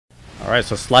Alright,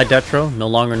 so slide detro, no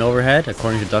longer an overhead.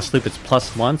 According to Dust Loop, it's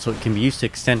 +1, so it can be used to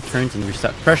extend turns and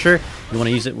reset pressure. You want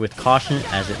to use it with caution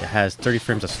as it has 30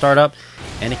 frames of startup,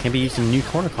 and it can be used in new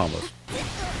corner combos.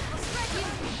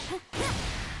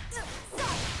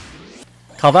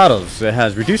 Calvados, it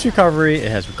has reduced recovery,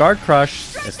 it has guard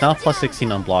crush, it's now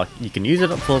 +16 on block. You can use it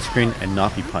at full screen and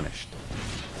not be punished.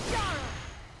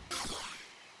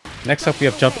 Next up we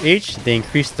have Jump H. They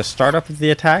increased the startup of the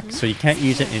attack, so you can't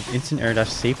use it in instant air dash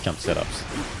safe jump setups.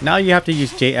 Now you have to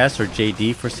use JS or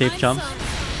JD for safe jumps,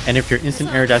 and if your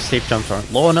instant air dash safe jumps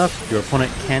aren't low enough, your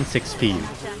opponent can 6P you.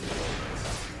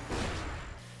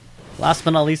 Last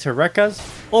but not least are Rekkas.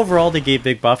 Overall they gave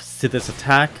big buffs to this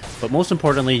attack, but most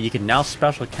importantly you can now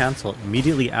special cancel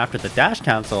immediately after the dash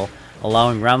cancel,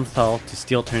 allowing Ramlethal to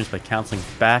steal turns by cancelling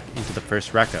back into the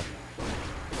first Rekka.